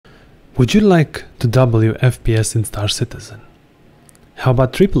Would you like to double your FPS in Star Citizen? How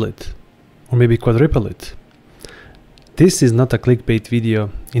about triple it? Or maybe quadruple it? This is not a clickbait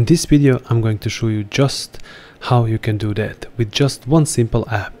video. In this video I'm going to show you just how you can do that with just one simple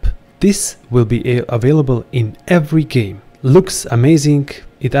app. This will be available in every game. Looks amazing,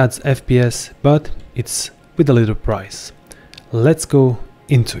 it adds FPS, but it's with a little price. Let's go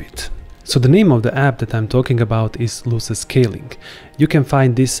into it. So the name of the app that I'm talking about is Lossless Scaling. You can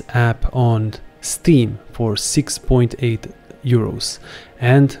find this app on Steam for 6.8 euros,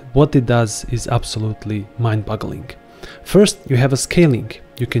 and what it does is absolutely mind-boggling. First, you have a scaling.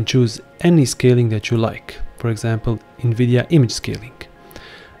 You can choose any scaling that you like, for example NVIDIA image scaling.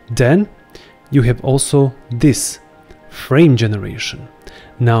 Then you have also this frame generation.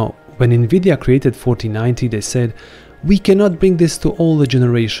 Now when NVIDIA created 4090, they said we cannot bring this to all the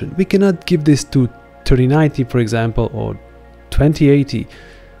generation. We cannot give this to 3090, for example, or 2080.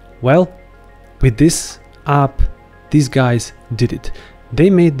 Well, with this app, these guys did it. They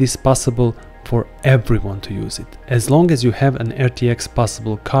made this possible for everyone to use it. As long as you have an RTX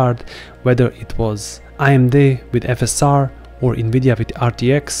possible card, whether it was AMD with FSR or NVIDIA with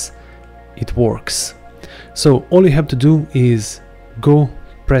RTX, it works. So all you have to do is go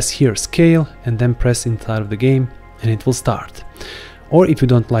press here scale and then press inside of the game, and it will start. Or if you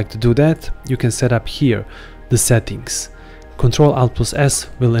don't like to do that, you can set up here the settings. Ctrl+Alt+S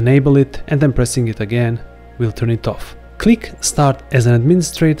will enable it, and then pressing it again will turn it off. Click Start as an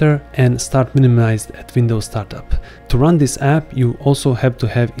administrator and Start Minimized at Windows Startup. To run this app, you also have to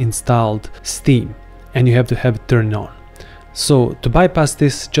have installed Steam, and you have to have it turned on. So to bypass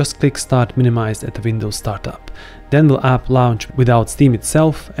this, just click Start Minimized at the Windows Startup. Then the app launch without Steam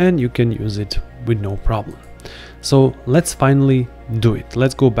itself, and you can use it with no problem. So let's finally do it.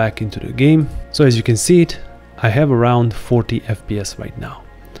 Let's go back into the game. So as you can see it, I have around 40 FPS right now.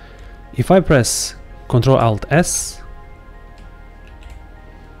 If I press Ctrl+Alt+S,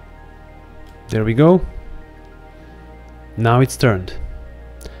 there we go. Now it's turned.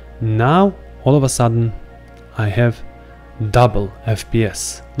 Now all of a sudden I have double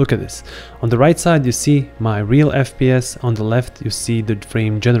FPS. Look at this. On the right side you see my real FPS, on the left you see the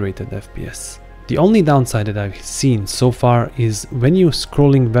frame generated FPS. The only downside that I've seen so far is when you're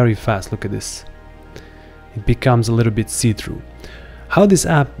scrolling very fast, look at this, it becomes a little bit see-through. How this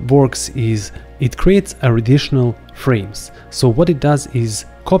app works is it creates additional frames. So what it does is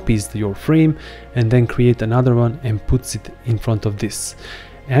copies your frame and then create another one and puts it in front of this,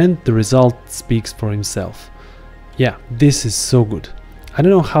 and the result speaks for himself. Yeah, this is so good. I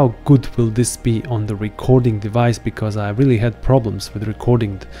don't know how good will this be on the recording device, because I really had problems with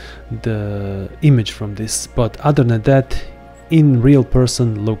recording the image from this, but other than that, in real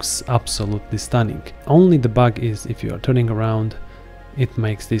person looks absolutely stunning. Only the bug is if you are turning around, it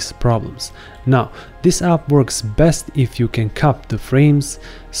makes these problems. Now this app works best if you can cap the frames,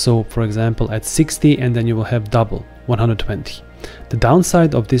 so for example at 60, and then you will have double 120. The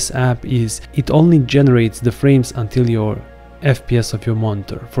downside of this app is it only generates the frames until your FPS of your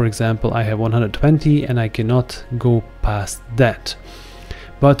monitor. For example, I have 120 and I cannot go past that.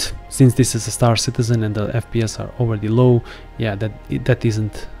 But since this is a Star Citizen and the FPS are already low, yeah, that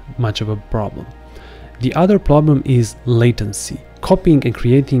isn't much of a problem. The other problem is latency. Copying and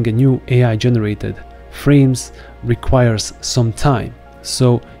creating a new AI generated frames requires some time,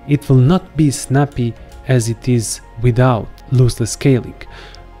 so it will not be snappy as it is without Lossless Scaling.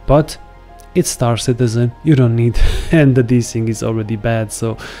 But it's Star Citizen, you don't need, and the desync is already bad,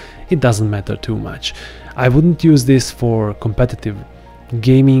 so it doesn't matter too much. I wouldn't use this for competitive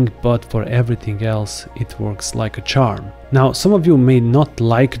gaming, but for everything else it works like a charm. Now some of you may not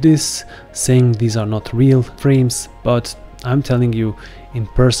like this, saying these are not real frames, but I'm telling you, in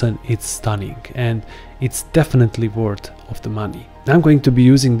person it's stunning and it's definitely worth of the money. I'm going to be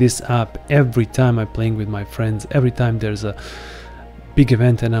using this app every time I'm playing with my friends, every time there's a big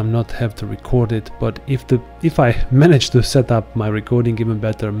event and I'm not have to record it, but if I manage to set up my recording even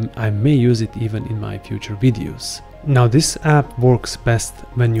better, I may use it even in my future videos. Now this app works best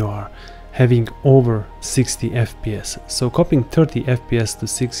when you are having over 60 FPS. So copying 30 FPS to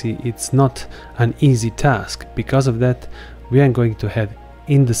 60, it's not an easy task. Because of that, we are going to head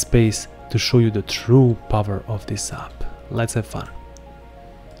in the space to show you the true power of this app. Let's have fun.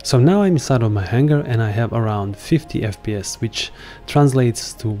 So now I'm inside of my hangar and I have around 50 FPS, which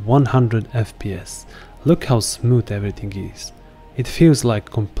translates to 100 FPS. Look how smooth everything is. It feels like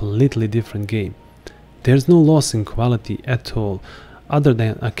a completely different game. There's no loss in quality at all, other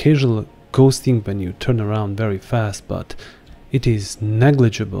than occasional ghosting when you turn around very fast, but it is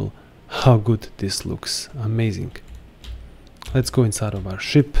negligible how good this looks. Amazing. Let's go inside of our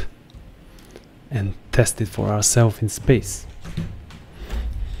ship and test it for ourselves in space.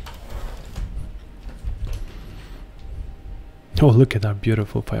 Oh, look at our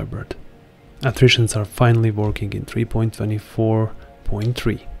beautiful Firebird. Attritions are finally working in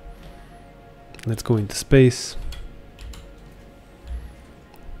 3.24.3. Let's go into space.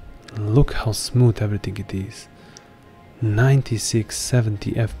 Look how smooth everything it is. 96,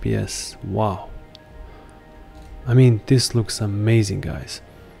 70 FPS. Wow. I mean, this looks amazing, guys.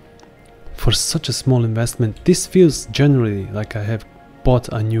 For such a small investment, this feels generally like I have bought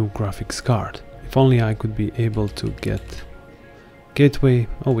a new graphics card. If only I could be able to get gateway.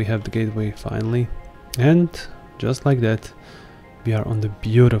 Oh, we have the gateway finally. And just like that, we are on the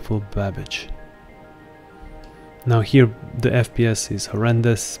beautiful Babbage. Now here the FPS is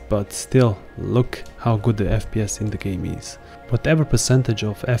horrendous, but still look how good the FPS in the game is. Whatever percentage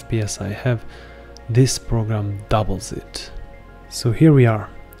of FPS I have, this program doubles it. So here we are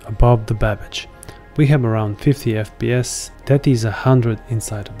above the Babbage. We have around 50 FPS, that is 100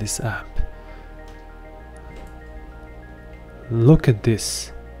 inside of this app. Look at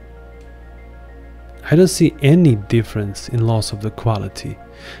this. I don't see any difference in loss of the quality.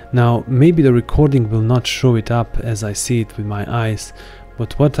 Now maybe the recording will not show it up as I see it with my eyes,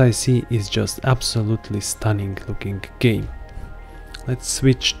 but what I see is just absolutely stunning looking game. Let's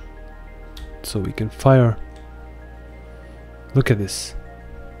switch so we can fire. Look at this.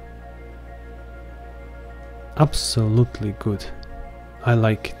 Absolutely good. I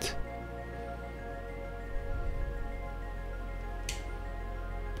like it.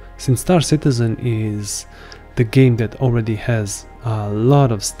 Since Star Citizen is the game that already has a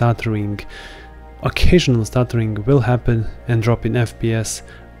lot of stuttering, occasional stuttering will happen and drop in FPS,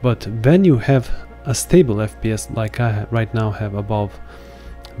 but when you have a stable FPS like I right now have above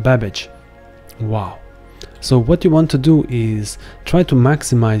Babbage, wow. So what you want to do is try to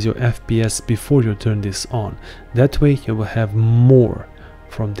maximize your FPS before you turn this on. That way you will have more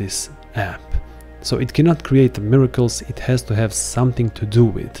from this app. So it cannot create miracles, it has to have something to do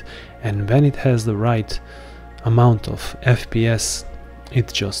with. And when it has the right amount of FPS,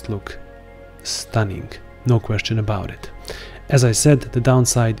 it just looks stunning, no question about it. As I said, the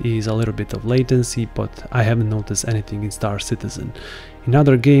downside is a little bit of latency, but I haven't noticed anything in Star Citizen. In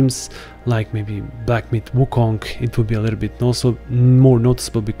other games, like maybe Black Myth Wukong, it would be a little bit also more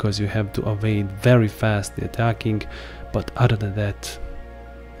noticeable because you have to evade very fast the attacking, but other than that,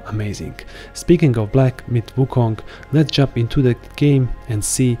 amazing. Speaking of Black Myth Wukong, let's jump into the game and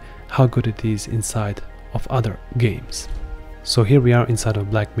see how good it is inside of other games. So here we are inside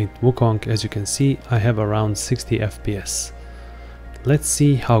of Black Myth Wukong. As you can see, I have around 60 FPS. Let's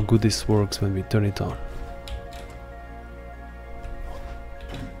see how good this works when we turn it on.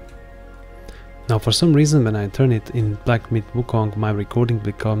 Now for some reason when I turn it in Black Myth Wukong, my recording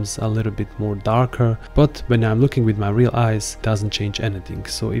becomes a little bit more darker, but when I'm looking with my real eyes, it doesn't change anything.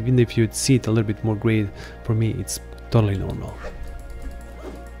 So even if you see it a little bit more gray, for me it's totally normal.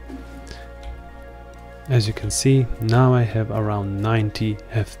 As you can see, now I have around 90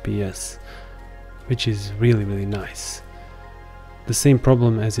 FPS, which is really nice. The same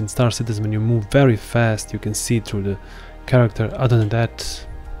problem as in Star Citizen, when you move very fast you can see through the character. Other than that,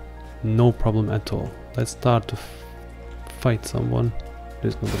 no problem at all. Let's start to fight someone.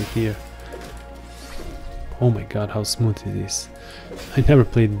 There's nobody here. Oh my god, how smooth it is. I never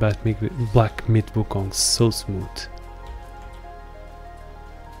played Black Myth Wukong so smooth.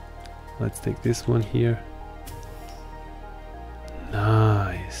 Let's take this one here.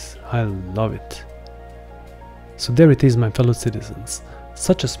 Nice, I love it. So there it is, my fellow citizens.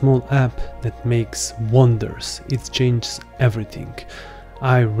 Such a small app that makes wonders. It changes everything.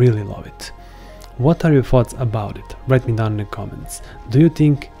 I really love it. What are your thoughts about it? Write me down in the comments. Do you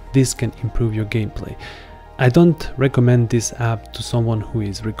think this can improve your gameplay? I don't recommend this app to someone who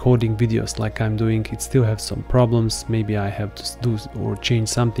is recording videos like I'm doing. It still has some problems. Maybe I have to do or change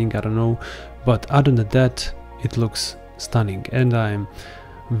something, I don't know. But other than that, it looks stunning, and I'm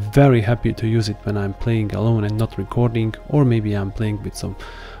very happy to use it when I'm playing alone and not recording, or maybe I'm playing with some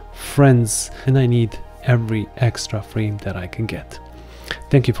friends and I need every extra frame that I can get.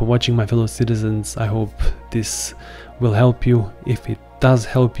 Thank you for watching, my fellow citizens. I hope this will help you. If it does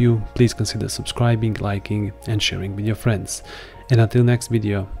help you, please consider subscribing, liking and sharing with your friends. And until next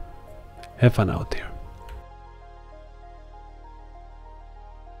video, have fun out there.